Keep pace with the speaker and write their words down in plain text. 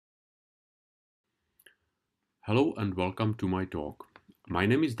Hello and welcome to my talk. My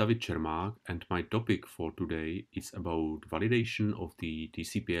name is Cermak and my topic for today is about validation of the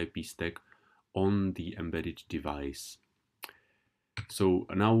TCPIP stack on the embedded device. So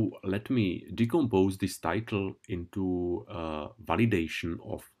now let me decompose this title into validation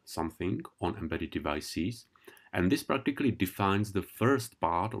of something on embedded devices. And this practically defines the first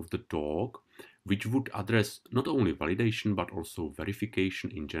part of the talk, which would address not only validation but also verification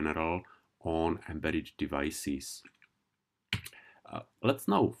in general on embedded devices. Let's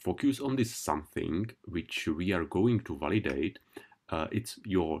now focus on this something which we are going to validate. It's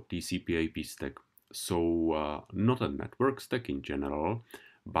your TCP/IP stack. So not a network stack in general,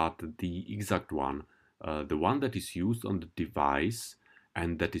 but the exact one, the one that is used on the device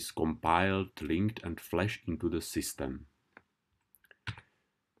and that is compiled, linked, and flashed into the system.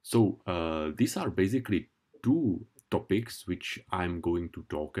 So these are basically two topics which I'm going to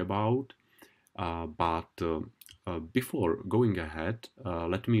talk about. Before going ahead,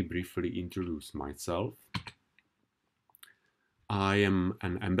 let me briefly introduce myself. I am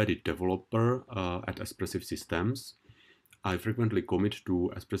an embedded developer at Espressif Systems. I frequently commit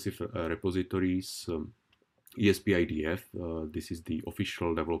to Espressif repositories, ESP-IDF, this is the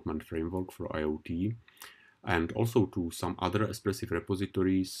official development framework for IoT, and also to some other Espressif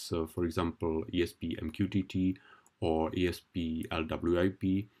repositories, for example, ESP-MQTT or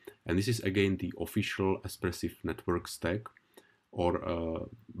ESP-lwIP, and this is again the official Espressif network stack, or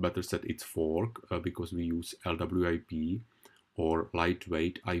better said, its fork, because we use lwIP or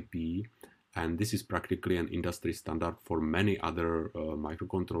lightweight IP, and this is practically an industry standard for many other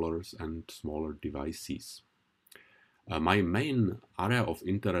microcontrollers and smaller devices. My main area of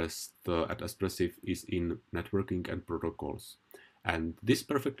interest at Espressif is in networking and protocols. And this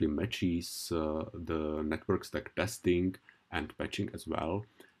perfectly matches the network stack testing and patching as well.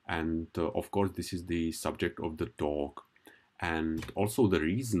 And of course, this is the subject of the talk. And also the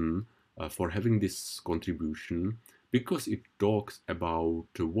reason for having this contribution, because it talks about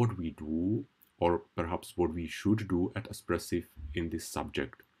what we do, or perhaps what we should do at Espressif in this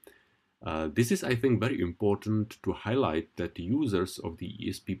subject. This is, I think, very important to highlight that users of the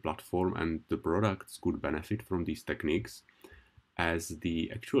ESP platform and the products could benefit from these techniques, as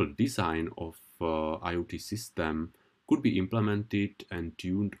the actual design of IoT system could be implemented and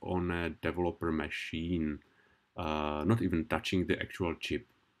tuned on a developer machine, not even touching the actual chip.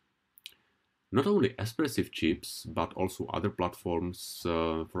 Not only Espressif chips, but also other platforms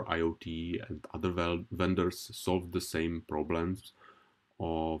for IoT and other vendors solve the same problems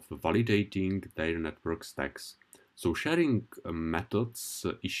of validating their network stacks. So sharing methods,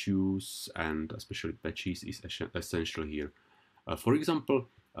 issues, and especially patches is essential here. For example,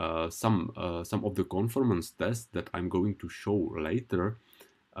 some of the conformance tests that I'm going to show later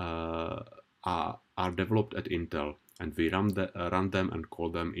are developed at Intel, and we run them and call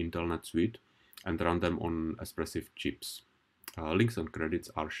them Intel NetSuite, and run them on Espressif chips. Links and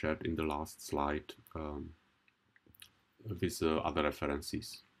credits are shared in the last slide with other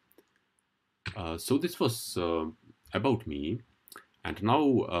references. So this was about me, and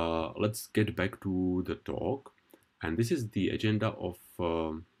now let's get back to the talk. And this is the agenda of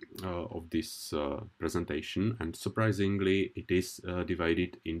this presentation, and surprisingly, it is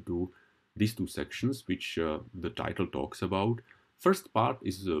divided into these two sections, which the title talks about. First part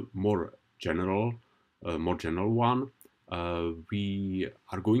is more general one. We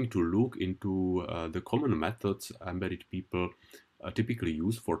are going to look into the common methods embedded people typically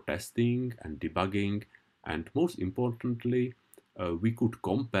use for testing and debugging, and most importantly, we could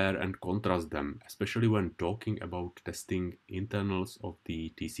compare and contrast them, especially when talking about testing internals of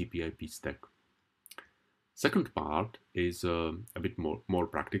the TCP/IP stack. Second part is a bit more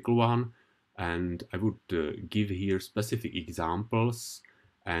practical one, and I would give here specific examples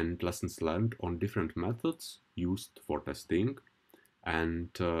and lessons learned on different methods used for testing. And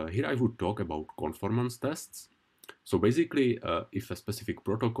here I would talk about conformance tests. So basically, if a specific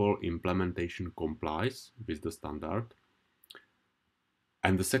protocol implementation complies with the standard.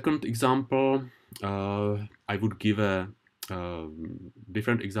 And the second example, I would give a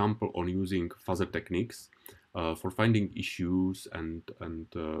different example on using Fuzzer techniques for finding issues and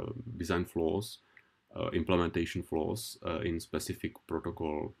design flaws, implementation flaws in specific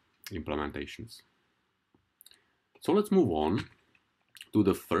protocol implementations. So let's move on to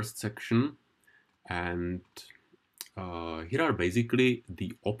the first section, and here are basically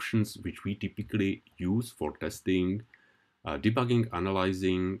the options which we typically use for testing, debugging,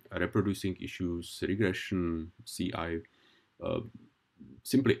 analyzing, reproducing issues, regression, CI,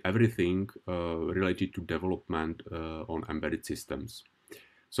 simply everything related to development on embedded systems.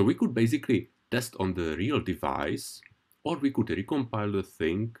 So we could basically test on the real device, or we could recompile the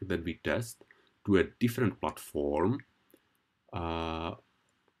thing that we test to a different platform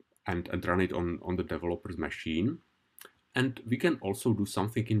and run it on the developer's machine. And we can also do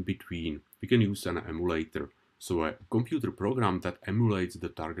something in between. We can use an emulator, so a computer program that emulates the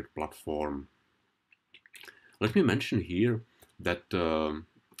target platform. Let me mention here that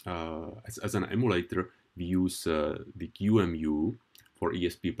as an emulator, we use the QEMU for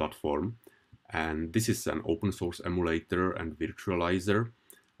ESP platform. And this is an open source emulator and virtualizer,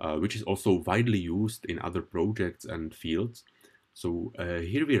 which is also widely used in other projects and fields. So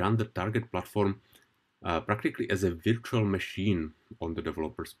here we run the target platform practically as a virtual machine on the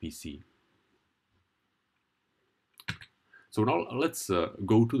developer's PC. So now let's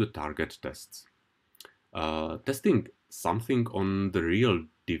go to the target tests. Testing something on the real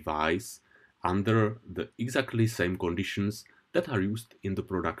device under the exactly same conditions that are used in the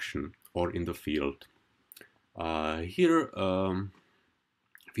production or in the field. Here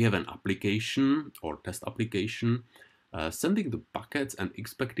we have an application or test application sending the packets and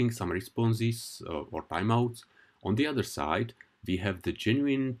expecting some responses or timeouts. On the other side, we have the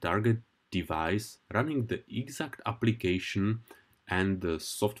genuine target device running the exact application and the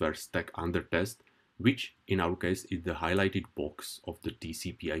software stack under test, which in our case is the highlighted box of the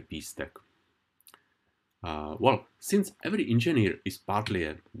TCPIP stack. Well, since every engineer is partly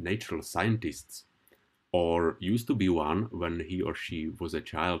a natural scientist, or used to be one when he or she was a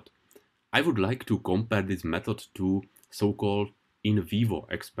child, I would like to compare this method to so-called in vivo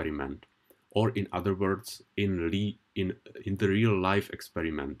experiment, or in other words, in the real life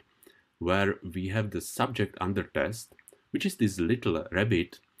experiment, where we have the subject under test, which is this little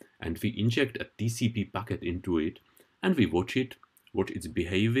rabbit, and we inject a TCP packet into it, and we watch its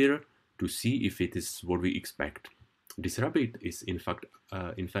behavior to see if it is what we expect. This rabbit is in fact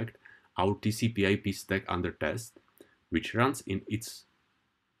our TCPIP stack under test, which runs in its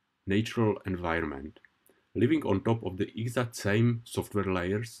natural environment, living on top of the exact same software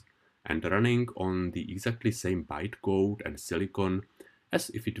layers and running on the exactly same bytecode and silicon as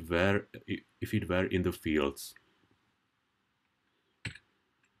if it were in the fields.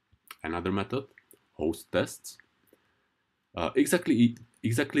 Another method, host tests, exactly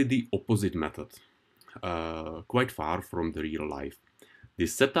the opposite method, quite far from the real life.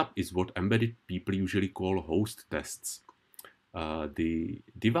 This setup is what embedded people usually call host tests. The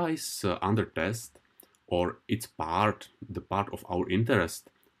device under test, or its part, the part of our interest,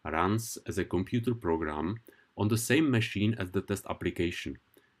 runs as a computer program on the same machine as the test application.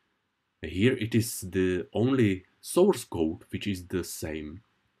 Here it is the only source code which is the same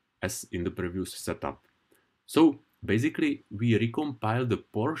as in the previous setup. So basically we recompile the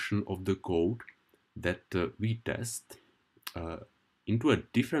portion of the code that we test into a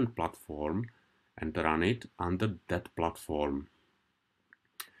different platform and run it under that platform.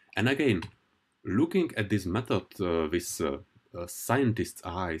 And again, looking at this method with scientist's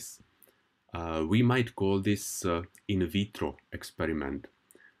eyes, we might call this in vitro experiment,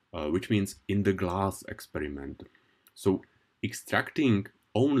 which means in the glass experiment. So extracting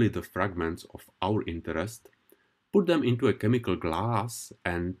only the fragments of our interest, put them into a chemical glass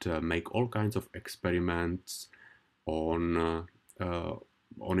and make all kinds of experiments on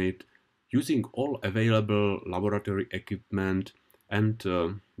it using all available laboratory equipment. And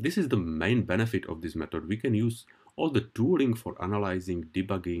this is the main benefit of this method. We can use all the tooling for analyzing,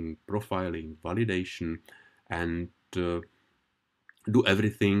 debugging, profiling, validation, and do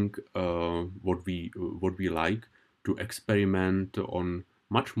everything what we like to experiment on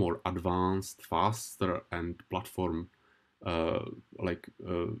much more advanced, faster, and platform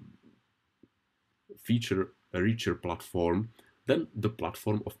feature-richer platform than the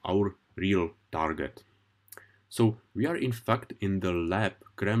platform of our real target. So we are in fact in the lab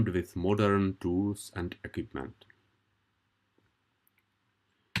crammed with modern tools and equipment.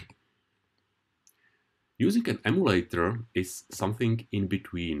 Using an emulator is something in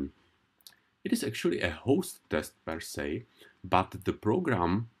between. It is actually a host test per se, but the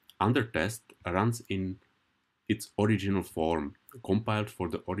program under test runs in its original form, compiled for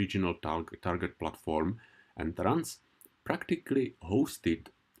the original target platform, and runs practically hosted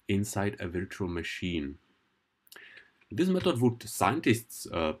inside a virtual machine. This method would scientists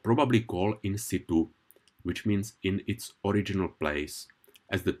probably call in situ, which means in its original place,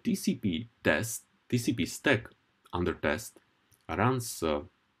 as the TCP stack under test runs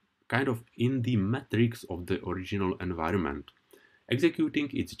kind of in the matrix of the original environment, executing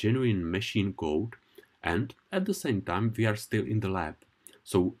its genuine machine code, and at the same time we are still in the lab,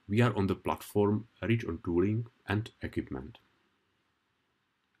 so we are on the platform rich on tooling and equipment.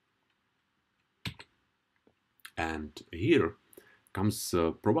 And here comes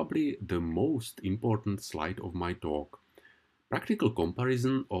probably the most important slide of my talk. Practical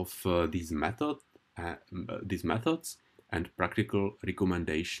comparison of these methods and practical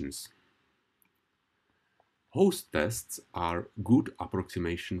recommendations. Host tests are good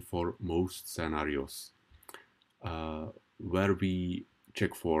approximation for most scenarios, where we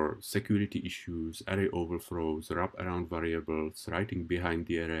check for security issues, array overflows, wraparound variables, writing behind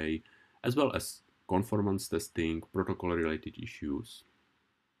the array, as well as conformance testing, protocol-related issues.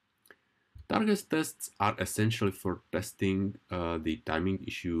 Target tests are essential for testing the timing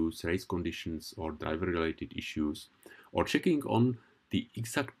issues, race conditions, or driver-related issues, or checking on the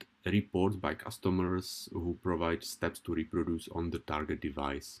exact reports by customers who provide steps to reproduce on the target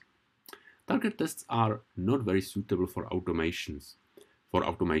device. Target tests are not very suitable for automations. For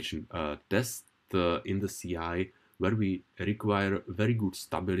automation, tests in the CI where we require very good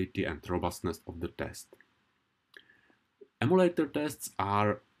stability and robustness of the test. Emulator tests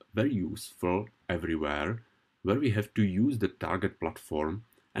are very useful everywhere where we have to use the target platform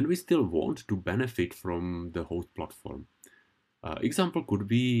and we still want to benefit from the host platform. Example could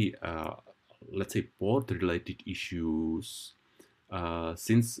be, let's say, port-related issues,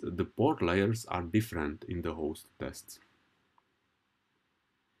 since the port layers are different in the host tests.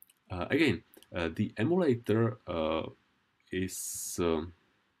 Again, the emulator is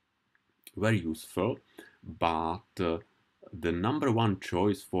very useful, but the number one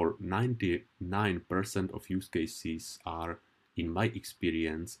choice for 99% of use cases are, in my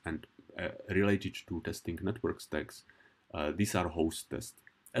experience, and related to testing network stacks, these are host tests,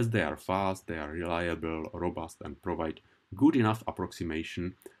 as they are fast, they are reliable, robust, and provide good enough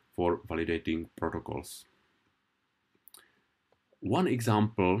approximation for validating protocols. One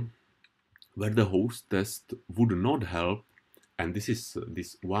example where the host test would not help, and this is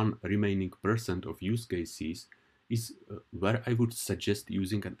this one remaining percent of use cases, is where I would suggest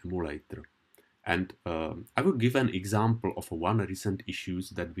using an emulator. And I would give an example of one recent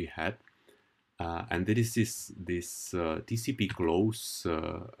issues that we had, and this is this TCP close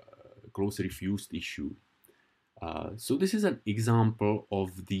refused issue. So this is an example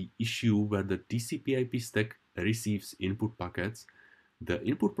of the issue where the TCPIP stack receives input packets, the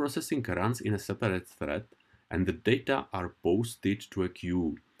input processing runs in a separate thread, and the data are posted to a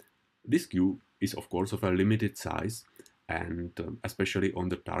queue. This queue is of course of a limited size, and especially on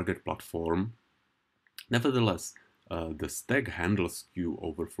the target platform. Nevertheless, the stack handles queue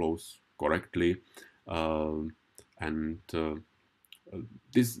overflows correctly, and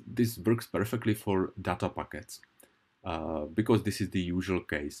this works perfectly for data packets, because this is the usual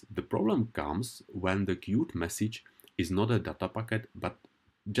case. The problem comes when the queued message is not a data packet but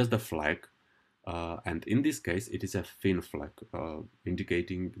just a flag, and in this case it is a fin flag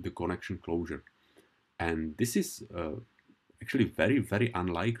indicating the connection closure, and this is actually very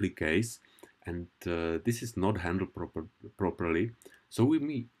unlikely case, and this is not handled properly, so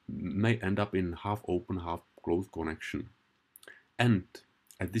we may end up in half open half closed connection. And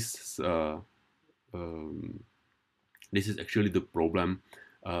this is actually the problem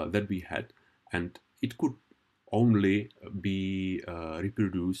that we had, and it could only be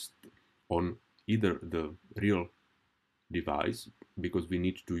reproduced on either the real device, because we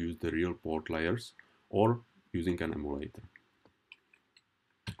need to use the real port layers, or using an emulator.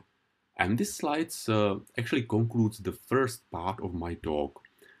 And this slide actually concludes the first part of my talk,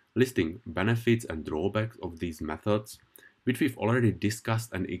 listing benefits and drawbacks of these methods, which we've already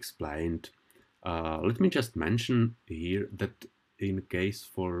discussed and explained. Let me just mention here that in case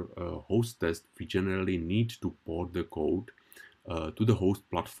for a host test, we generally need to port the code to the host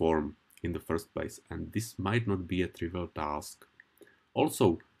platform in the first place, and this might not be a trivial task.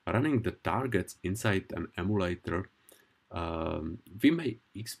 Also, running the targets inside an emulator, we may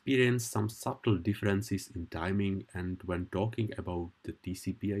experience some subtle differences in timing, and when talking about the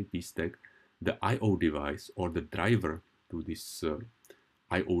TCPIP stack, the I/O device or the driver to this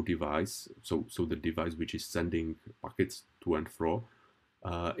I/O device, so the device which is sending packets to and fro,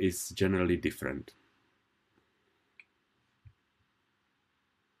 is generally different.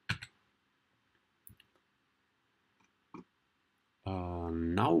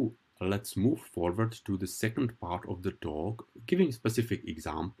 Now let's move forward to the second part of the talk, giving specific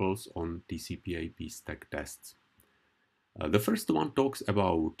examples on TCPIP stack tests. The first one talks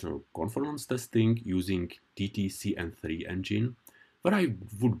about conformance testing using TTCN3 engine, where I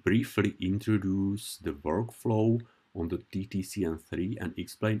would briefly introduce the workflow on the TTCN3 and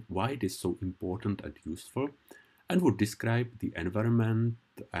explain why it is so important and useful, and would describe the environment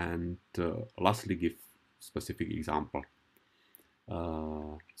and lastly give specific example.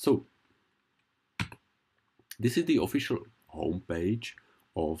 So This is the official homepage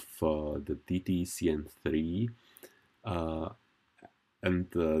of the TTCN3,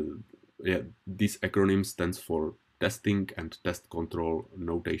 yeah, this acronym stands for Testing and Test Control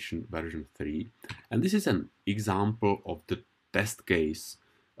Notation version 3. And this is an example of the test case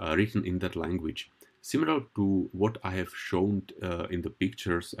written in that language. Similar to what I have shown in the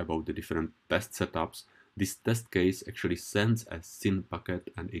pictures about the different test setups, this test case actually sends a SYN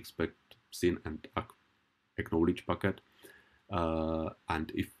packet and expect SYN and acknowledge packet.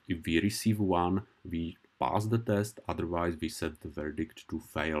 And if we receive one, we pass the test, otherwise we set the verdict to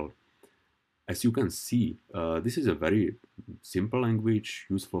fail. As you can see, this is a very simple language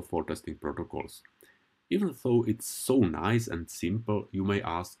useful for testing protocols. Even though it's so nice and simple, you may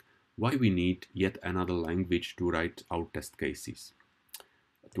ask why we need yet another language to write our test cases.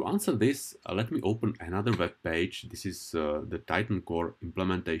 To answer this, let me open another web page. This is the Titan Core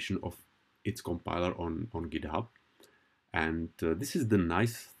implementation of its compiler on GitHub. And this is the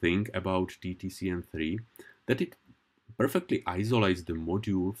nice thing about TTCN3, that it perfectly isolates the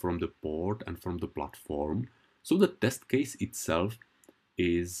module from the port and from the platform, so the test case itself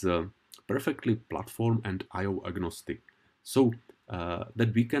is perfectly platform and IO agnostic, so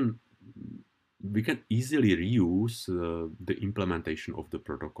that we can easily reuse the implementation of the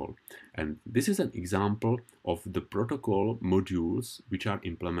protocol. And this is an example of the protocol modules which are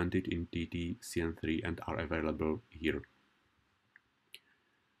implemented in TTCN3 and are available here.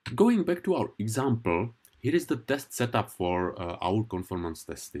 Going back to our example, here is the test setup for our conformance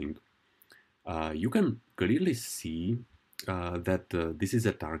testing. You can clearly see that this is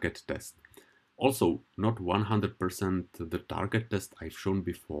a target test. Also, not 100% the target test I've shown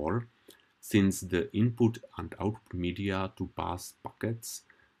before, since the input and output media to pass packets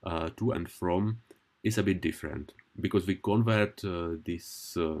to and from is a bit different, because we convert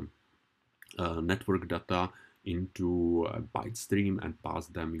this network data into a byte stream and pass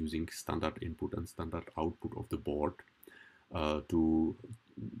them using standard input and standard output of the board to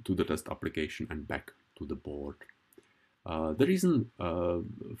the test application and back to the board. The reason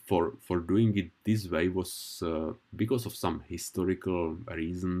for doing it this way was because of some historical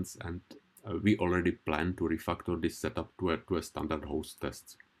reasons, and we already plan to refactor this setup to a standard host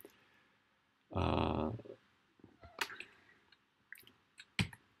test.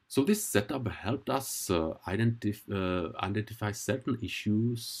 So this setup helped us identify certain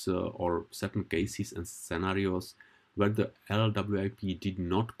issues or certain cases and scenarios where the lwIP did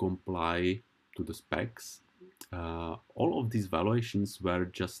not comply to the specs. All of these valuations were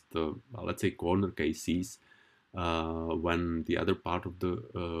just, let's say, corner cases when the other part of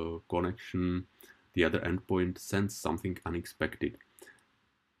the connection, the other endpoint, sends something unexpected.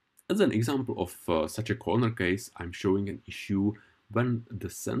 As an example of such a corner case, I'm showing an issue when the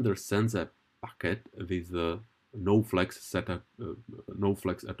sender sends a packet with no flags set up, no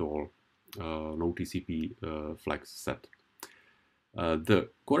flags at all, no TCP flags set. The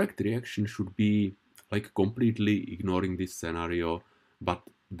correct reaction should be like completely ignoring this scenario, but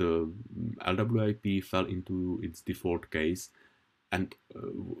the lwIP fell into its default case and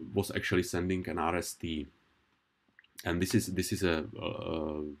was actually sending an RST. And this is a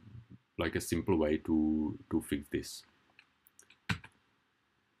like a simple way to fix this.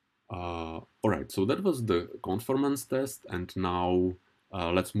 Alright, so that was the conformance test, and now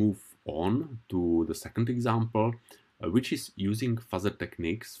let's move on to the second example, which is using Fuzzer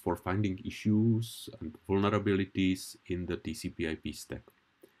techniques for finding issues and vulnerabilities in the TCPIP stack.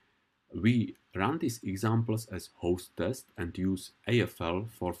 We run these examples as host test and use AFL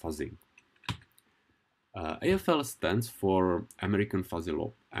for fuzzing. AFL stands for American Fuzzy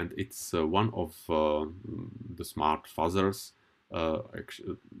Lob, and it's one of the smart fuzzers,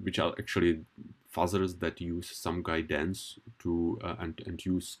 which are actually fuzzers that use some guidance to and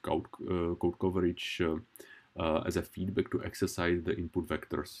use code coverage as a feedback to exercise the input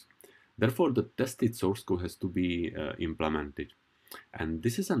vectors. Therefore, the tested source code has to be implemented. And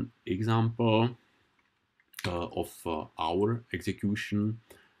this is an example of our execution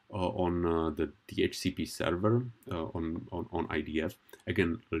on the DHCP server on IDF.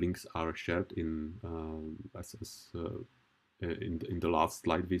 Again, links are shared in in the last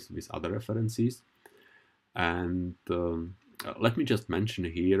slide with other references. And let me just mention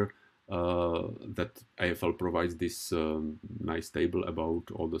here that AFL provides this nice table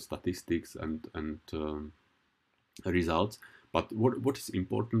about all the statistics and results. But what is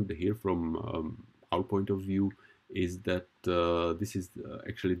important here from our point of view is that this is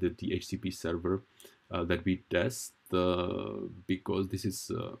actually the DHCP server that we test because this is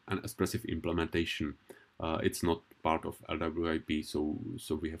an expressive implementation. It's not part of lwIP,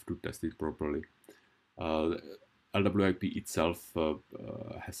 so we have to test it properly. lwIP itself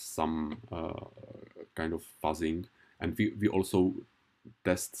has some kind of fuzzing, and we also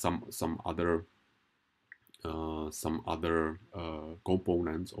test some other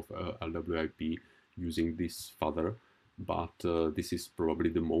components of lwIP using this fuzzer, but this is probably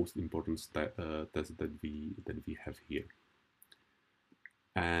the most important test that we have here.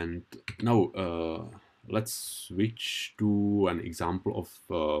 And now let's switch to an example of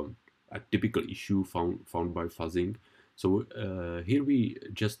a typical issue found by fuzzing. So here we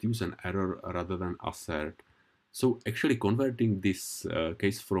just use an error rather than assert. So actually converting this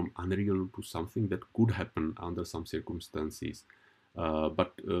case from unreal to something that could happen under some circumstances.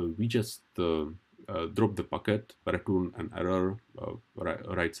 But we just drop the packet, return an error,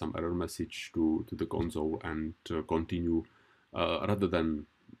 write some error message to the console, and continue rather than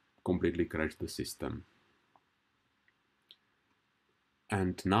completely crash the system.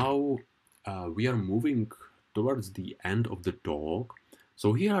 And now we are moving towards the end of the talk.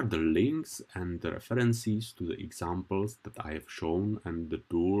 So here are the links and the references to the examples that I have shown and the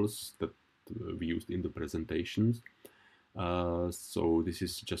tools that we used in the presentations. So this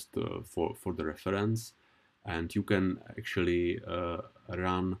is just for the reference, and you can actually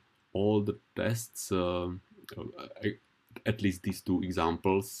run all the tests, at least these two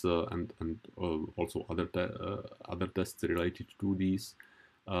examples, and also other tests related to these,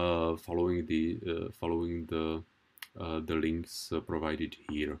 following the links provided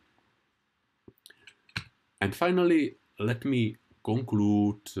here. And finally, let me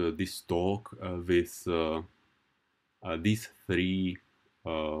conclude this talk with these three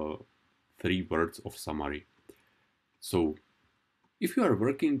words of summary. So, if you are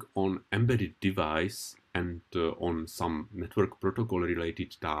working on embedded device and on some network protocol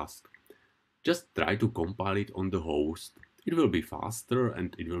related task, just try to compile it on the host. It will be faster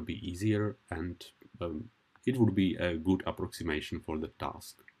and it will be easier, and it would be a good approximation for the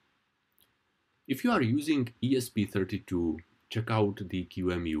task. If you are using ESP32, check out the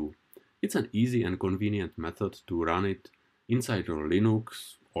QEMU. It's an easy and convenient method to run it inside your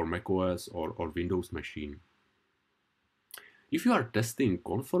Linux or macOS or Windows machine. If you are testing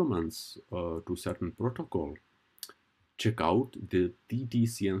conformance to certain protocol, check out the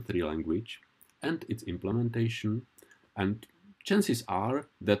TTCN3 language and its implementation, and chances are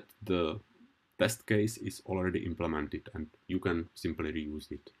that the test case is already implemented and you can simply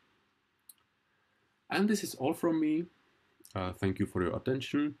reuse it. And this is all from me. Thank you for your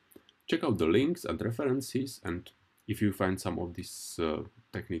attention. Check out the links and references, and if you find some of this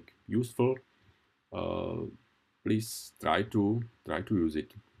technique useful, please try to use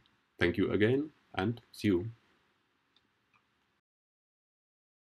it. Thank you again, and see you.